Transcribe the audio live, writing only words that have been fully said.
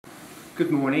Good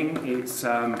morning, it's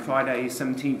Friday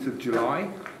 17th of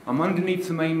July. I'm underneath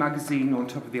the main magazine on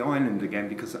top of the island again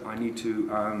because I need to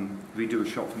redo a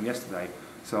shot from yesterday.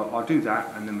 So I'll do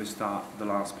that and then we'll start the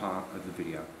last part of the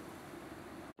video.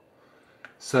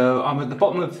 So I'm at the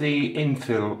bottom of the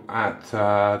infill at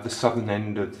the southern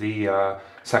end of the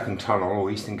second tunnel or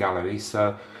eastern gallery.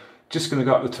 So just going to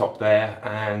go up the top there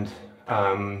and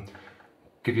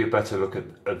give you a better look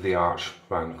at the arch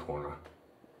round the corner.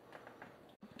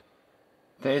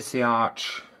 There's the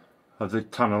arch of the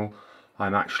tunnel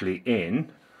I'm actually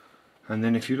in, and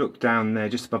then if you look down there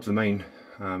just above the main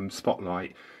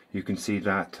spotlight, you can see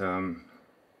that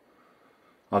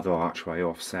other archway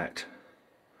offset.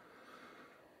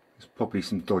 There's probably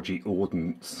some dodgy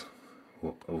ordnance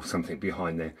or something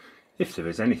behind there, if there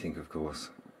is anything, of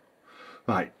course.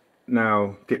 Right,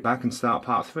 now get back and start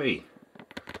part 3.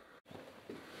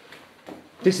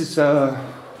 This is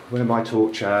where my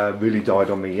torch really died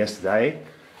on me yesterday.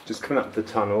 Just coming up the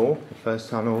tunnel, the first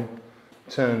tunnel,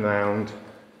 turn round,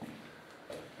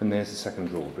 and there's the second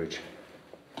drawbridge.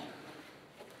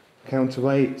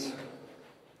 Counterweight,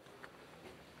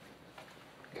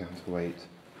 counterweight,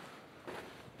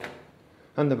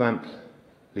 and the ramp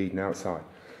leading outside.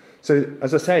 So,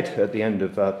 as I said at the end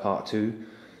of part 2,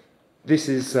 this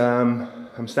is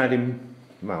I'm standing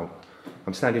more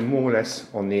or less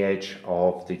on the edge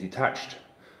of the Detached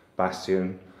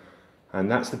Bastion, and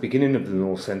that's the beginning of the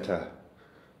North Centre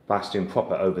Bastion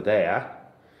proper over there.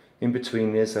 In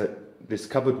between there's this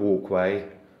covered walkway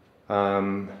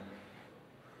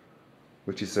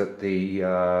which is at the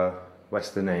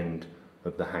western end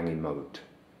of the hanging moat.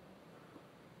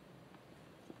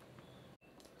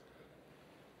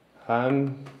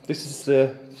 This is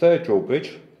the third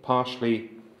drawbridge,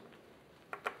 partially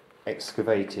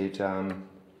excavated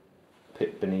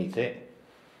pit beneath it.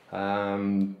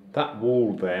 That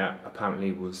wall there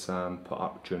apparently was put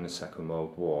up during the Second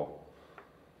World War.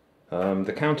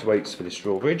 The counterweights for this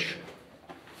drawbridge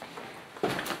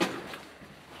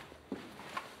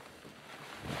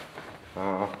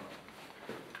are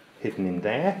hidden in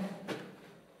there.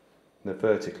 They're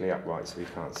vertically upright so you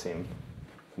can't see them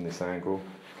from this angle,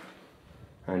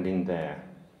 and in there.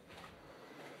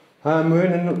 We're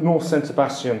in the North Centre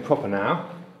Bastion proper now,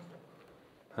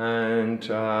 and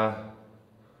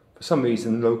for some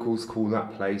reason locals call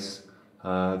that place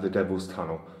the Devil's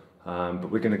Tunnel, but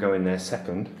we're going to go in there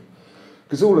second,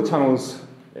 because all the tunnels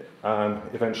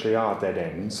eventually are dead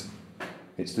ends.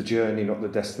 It's the journey, not the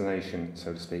destination,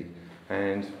 so to speak,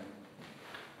 and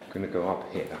I'm going to go up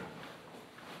here.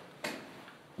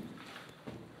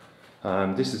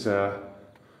 This is a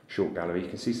short gallery. You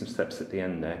can see some steps at the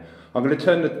end there. I'm going to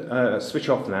turn the switch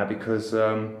off now because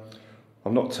I'm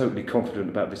not totally confident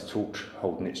about this torch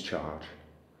holding its charge.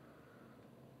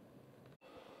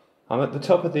 I'm at the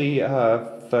top of the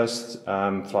first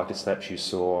flight of steps you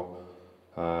saw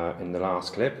in the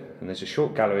last clip, and there's a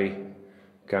short gallery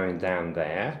going down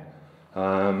there.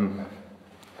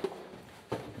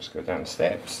 Just go down the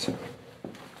steps,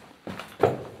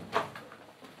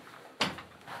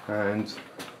 and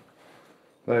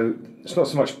though it's not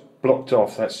so much blocked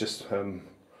off, that's just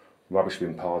rubbish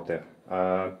being piled there.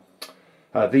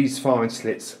 These firing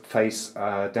slits face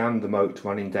down the moat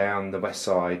running down the west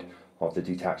side of the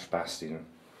Detached Bastion.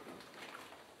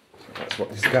 So that's what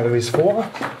this gallery is for.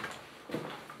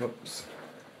 Oops,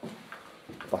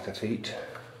 butter feet.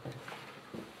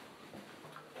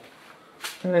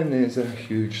 And then there's a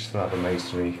huge slab of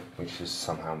masonry which has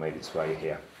somehow made its way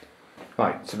here.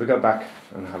 Right, so we go back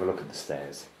and have a look at the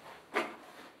stairs.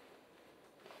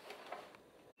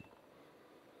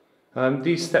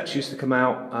 These steps used to come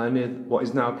out near what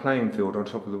is now a playing field on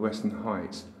top of the Western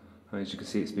Heights. And as you can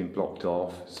see, it's been blocked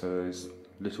off, so there's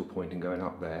little point in going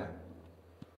up there.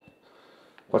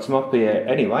 But I'm up here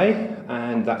anyway,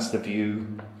 and that's the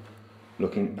view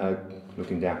looking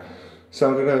down. So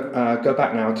I'm going to go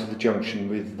back now to the junction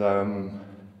with the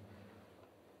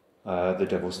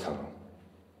Devil's Tunnel.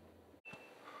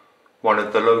 One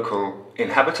of the local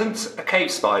inhabitants, a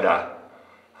cave spider.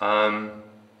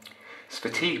 It's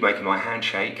fatigue making my hand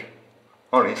shake,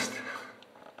 honest.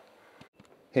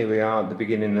 Here we are at the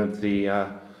beginning of the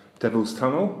Devil's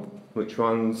Tunnel, which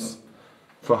runs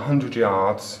for 100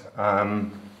 yards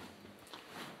down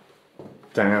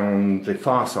the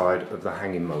far side of the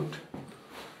hanging moat.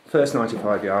 First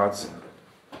 95 yards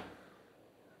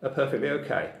are perfectly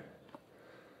okay.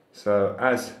 So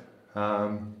as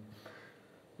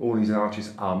all these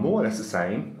arches are more or less the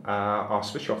same, I'll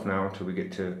switch off now until we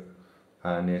get to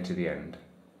near to the end.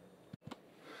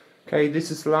 Okay,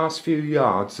 this is the last few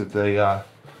yards of the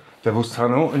Devil's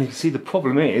Tunnel, and you can see the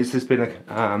problem is there's been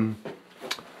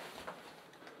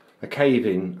a cave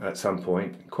in at some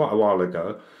point, quite a while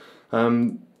ago.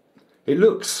 It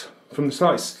looks, from the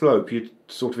slight slope, you'd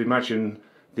sort of imagine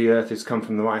the earth has come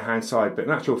from the right hand side, but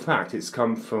in actual fact it's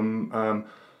come from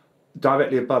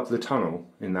directly above the tunnel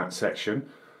in that section.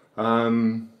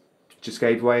 Just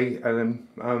gave way and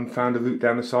then found a route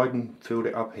down the side and filled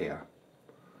it up here.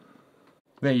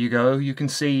 There you go, you can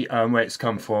see where it's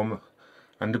come from,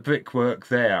 and the brickwork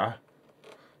there,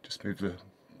 just move the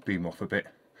beam off a bit,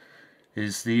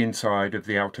 is the inside of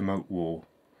the outer moat wall.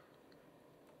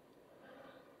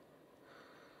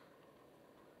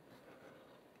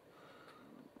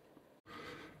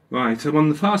 Right, so I'm on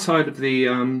the far side of the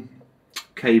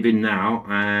cave in now,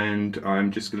 and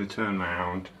I'm just going to turn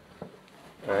around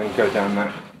and go down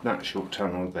that short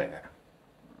tunnel there.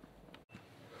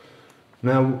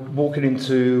 Now walking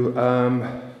into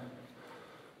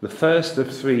the first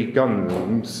of 3 gun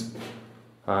rooms,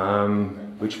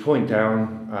 which point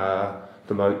down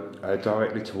the moat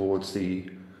directly towards the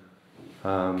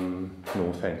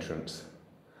north entrance.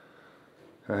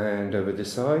 And over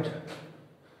this side,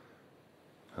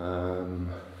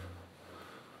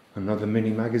 another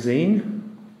mini magazine.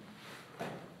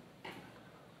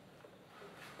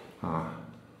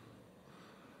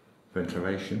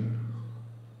 Ventilation.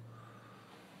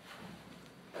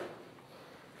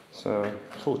 So,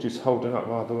 torch holding up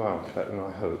rather well, better than I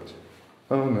hoped.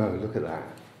 Oh no, look at that.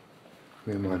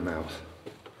 In my mouth.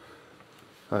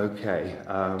 Okay,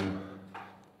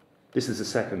 this is the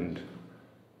second.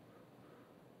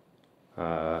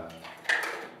 Oh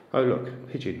look,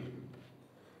 pigeon.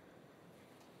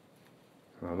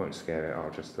 I won't scare it,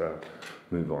 I'll just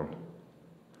move on.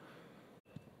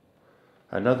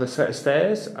 Another set of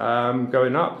stairs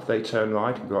going up, they turn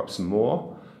right and go up some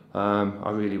more.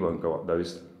 I really won't go up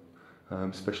those,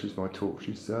 especially as my torch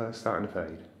is starting to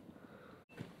fade.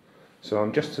 So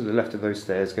I'm just to the left of those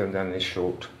stairs going down this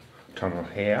short tunnel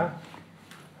here.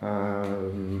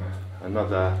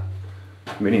 Another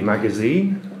mini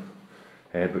magazine,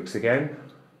 air books again,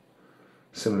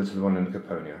 similar to the one in the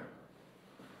Caponia.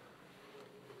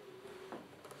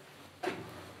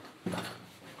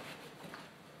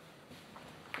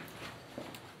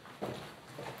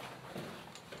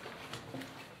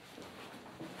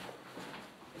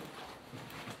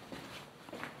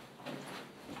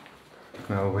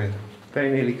 Now we're very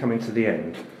nearly coming to the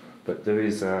end, but there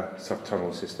is a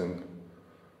sub-tunnel system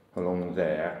along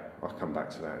there. I'll come back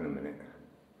to that in a minute.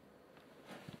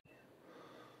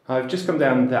 I've just come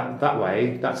down that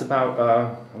way. That's about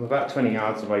I'm about 20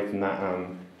 yards away from that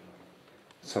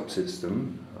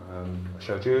subsystem I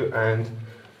showed you, and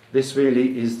this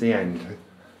really is the end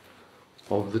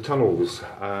of the tunnels.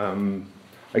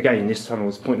 Again, this tunnel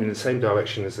is pointing in the same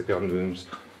direction as the gun rooms,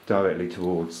 directly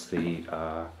towards the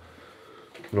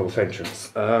north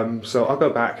entrance. So I'll go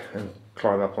back and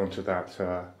climb up onto that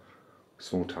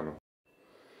small tunnel.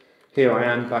 Here I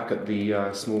am back at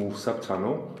the small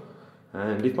sub-tunnel,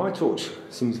 and if my torch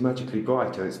seems magically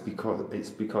brighter, it's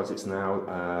because it's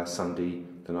now Sunday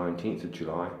the 19th of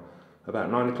July,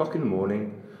 about 9 o'clock in the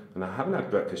morning, and I haven't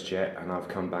had breakfast yet, and I've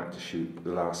come back to shoot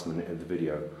the last minute of the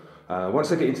video.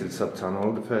 Once I get into the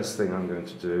sub-tunnel, the first thing I'm going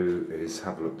to do is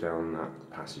have a look down that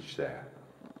passage there.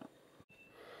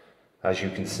 As you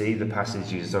can see, the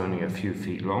passage is only a few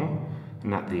feet long,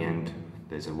 and at the end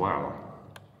there's a well.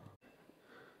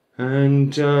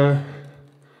 And I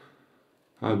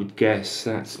would guess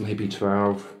that's maybe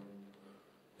 12,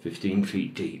 15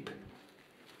 feet deep.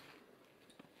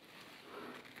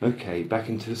 Okay, back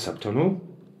into the subtunnel.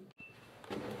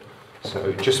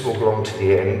 So just walk along to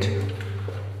the end.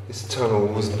 This tunnel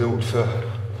was built for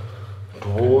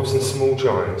dwarves and small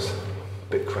giants,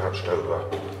 a bit crouched over.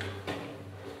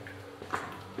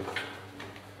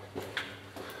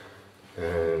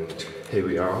 And here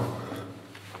we are,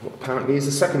 what apparently is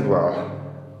the second well.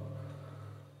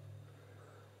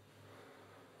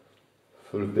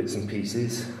 Full of bits and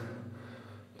pieces,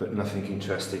 but nothing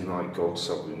interesting like gold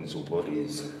sovereigns or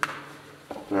bodies.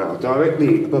 Now,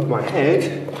 directly above my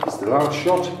head is the last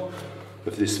shot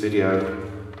of this video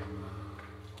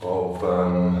of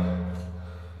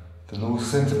the North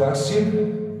Centre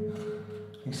Bastion.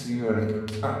 You see we're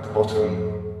at the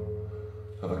bottom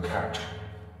of a cat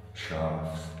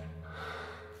shaft.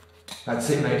 That's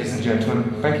it, ladies and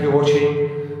gentlemen. Thank you for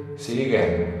watching. See you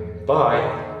again.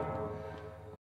 Bye.